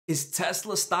Is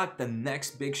Tesla stock the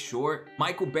next big short?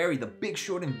 Michael Burry, the big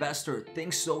short investor,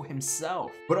 thinks so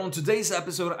himself. But on today's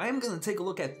episode, I am going to take a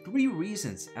look at 3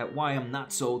 reasons at why I'm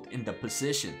not sold in the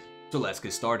position. So let's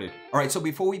get started. Alright, so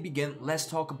before we begin, let's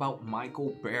talk about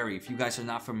Michael Burry. If you guys are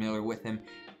not familiar with him,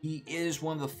 he is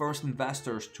one of the first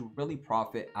investors to really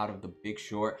profit out of the big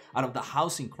short, out of the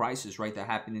housing crisis, right, that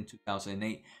happened in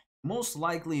 2008. Most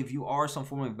likely, if you are some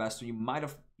form of investor, you might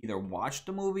have either watched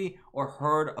the movie or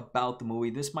heard about the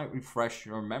movie. This might refresh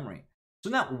your memory.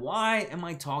 So now, why am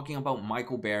I talking about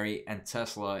Michael Burry and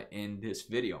Tesla in this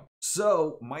video?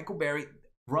 So Michael Burry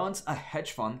runs a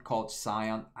hedge fund called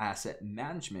Scion Asset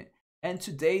Management. And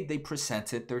today they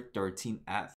presented their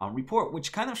 13F report,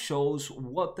 which kind of shows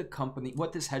what the company,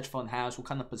 what this hedge fund has, what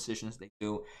kind of positions they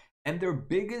do. And their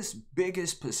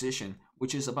biggest position,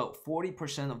 which is about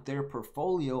 40% of their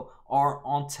portfolio, are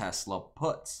on Tesla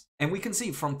puts. And we can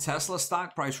see from Tesla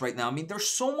stock price right now, I mean, there's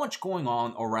so much going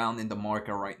on around in the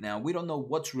market right now. We don't know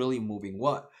what's really moving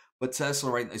what. But Tesla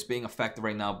right is being affected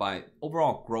right now by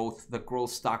overall growth, the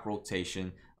growth stock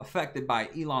rotation, affected by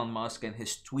Elon Musk and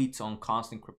his tweets on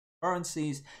constant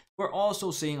cryptocurrencies. We're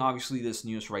also seeing obviously this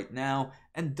news right now,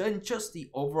 and then just the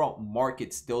overall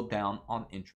market still down on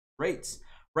interest rates.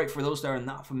 Right, for those that are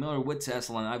not familiar with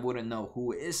Tesla, and I wouldn't know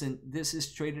who isn't, this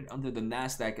is traded under the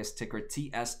NASDAQ as ticker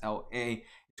TSLA.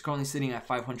 It's currently sitting at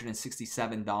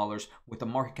 $567 with a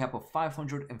market cap of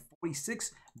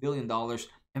 $546 billion.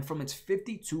 And from its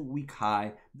 52-week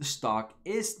high, the stock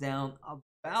is down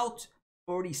about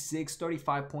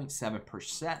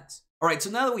 35.7%. All right, so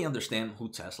now that we understand who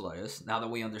Tesla is, now that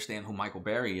we understand who Michael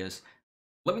Burry is,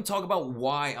 let me talk about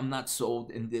why I'm not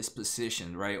sold in this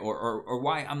position, right? Or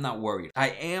why I'm not worried. I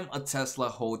am a Tesla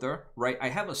holder, right? I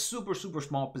have a super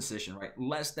small position, right?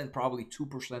 Less than probably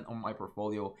 2% of my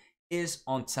portfolio is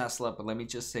on Tesla, but let me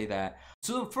just say that.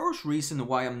 So the first reason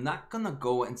why I'm not gonna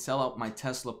go and sell out my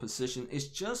Tesla position is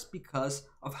just because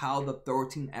of how the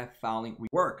 13F filing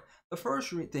work. The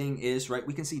first thing is, right,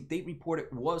 we can see date reported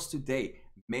was today,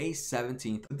 May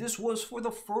 17th. This was for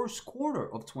the first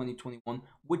quarter of 2021,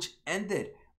 which ended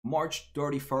March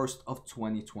 31st of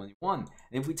 2021. And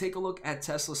if we take a look at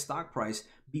Tesla stock price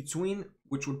between,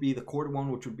 which would be the quarter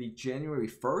one, which would be January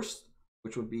 1st,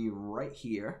 which would be right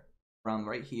here, around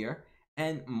right here,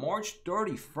 and March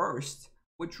 31st,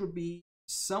 which would be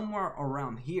somewhere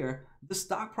around here, the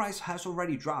stock price has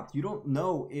already dropped. You don't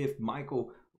know if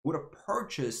Michael would have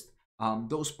purchased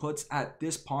those puts at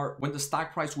this part when the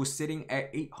stock price was sitting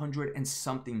at $800 and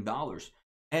something.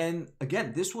 And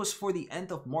again, this was for the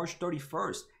end of March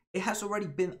 31st. It has already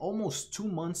been almost 2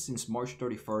 months since March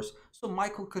 31st, so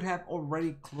Michael could have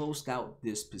already closed out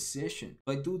this position.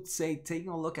 So I do say taking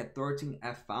a look at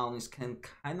 13F filings can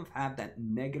kind of have that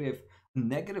negative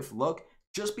look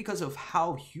just because of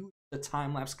how huge the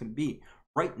time lapse can be.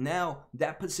 Right now,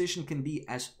 that position can be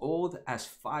as old as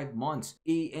 5 months.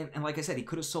 And like I said, he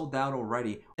could have sold out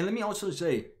already. And let me also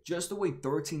say, just the way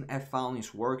 13F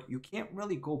filings work, you can't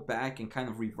really go back and kind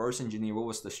of reverse engineer what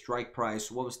was the strike price,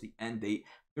 what was the end date.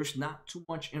 There's not too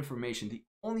much information. The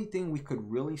only thing we could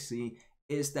really see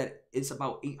is that it's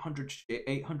about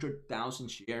 800,000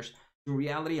 shares. In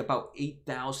reality, about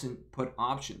 8,000 put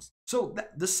options. So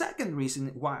the second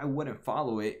reason why I wouldn't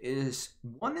follow it is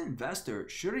one investor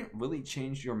shouldn't really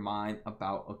change your mind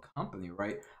about a company,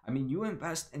 right? I mean, you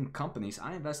invest in companies.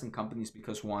 I invest in companies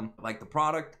because one, I like the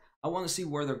product. I want to see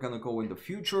where they're going to go in the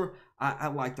future. I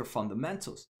like their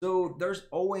fundamentals. So there's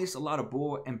always a lot of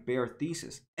bull and bear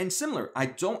thesis. And similar, I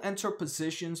don't enter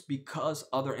positions because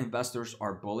other investors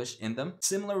are bullish in them.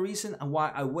 Similar reason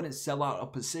why I wouldn't sell out a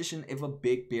position if a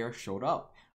big bear showed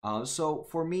up. So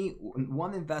for me,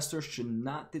 one investor should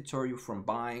not deter you from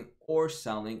buying or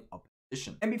selling a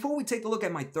position. And before we take a look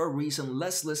at my third reason,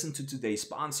 let's listen to today's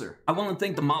sponsor. I want to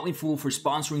thank The Motley Fool for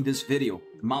sponsoring this video.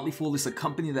 The Motley Fool is a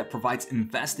company that provides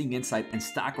investing insight and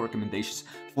stock recommendations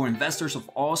for investors of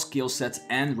all skill sets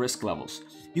and risk levels.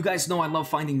 You guys know I love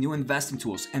finding new investing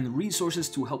tools and resources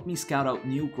to help me scout out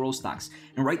new growth stocks.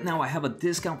 And right now I have a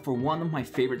discount for one of my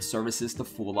favorite services the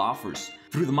Fool offers.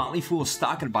 Through the Motley Fool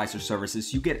Stock Advisor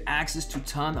services, you get access to a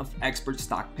ton of expert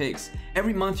stock picks.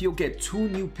 Every month you'll get 2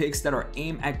 new picks that are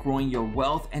aimed at growing your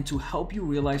wealth and to help you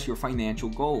realize your financial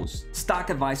goals. Stock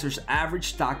Advisor's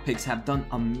average stock picks have done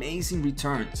amazing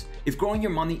returns. If growing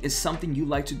your money is something you'd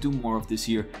like to do more of this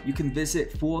year, you can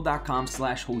visit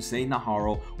fool.com/Jose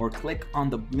Najarro or click on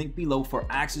the link below for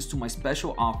access to my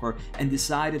special offer and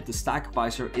decide if the Stock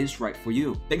Advisor is right for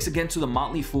you. Thanks again to the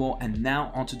Motley Fool, and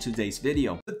now onto today's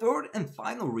video. The third and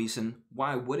final reason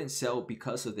why I wouldn't sell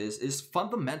because of this is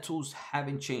fundamentals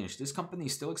haven't changed. This company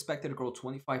is still expected to grow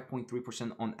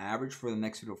 25.3% on average for the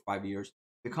next 3 to 5 years.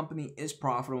 The company is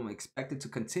profitable and expected to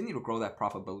continue to grow that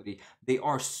profitability. They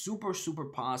are super, super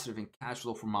positive in cash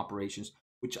flow from operations,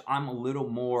 which I'm a little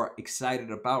more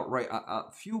excited about, right?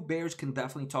 A few bears can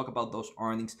definitely talk about those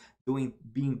earnings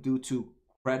being due to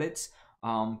credits,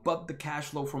 but the cash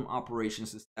flow from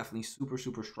operations is definitely super,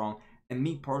 super strong. And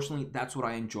me personally, that's what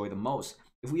I enjoy the most.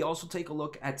 If we also take a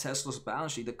look at Tesla's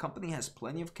balance sheet, the company has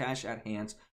plenty of cash at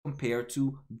hand compared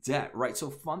to debt, right? So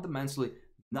fundamentally,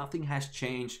 nothing has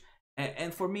changed.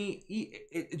 And for me,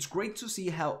 it's great to see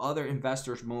how other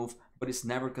investors move, but it's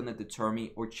never going to deter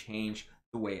me or change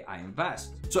the way I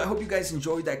invest. So I hope you guys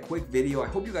enjoyed that quick video. I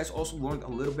hope you guys also learned a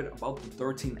little bit about the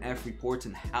 13F reports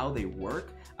and how they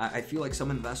work. I feel like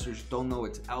some investors don't know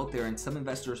it's out there, and some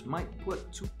investors might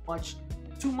put too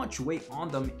much weight on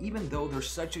them, even though there's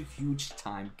such a huge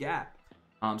time gap.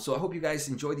 So I hope you guys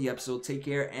enjoyed the episode. Take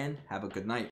care and have a good night.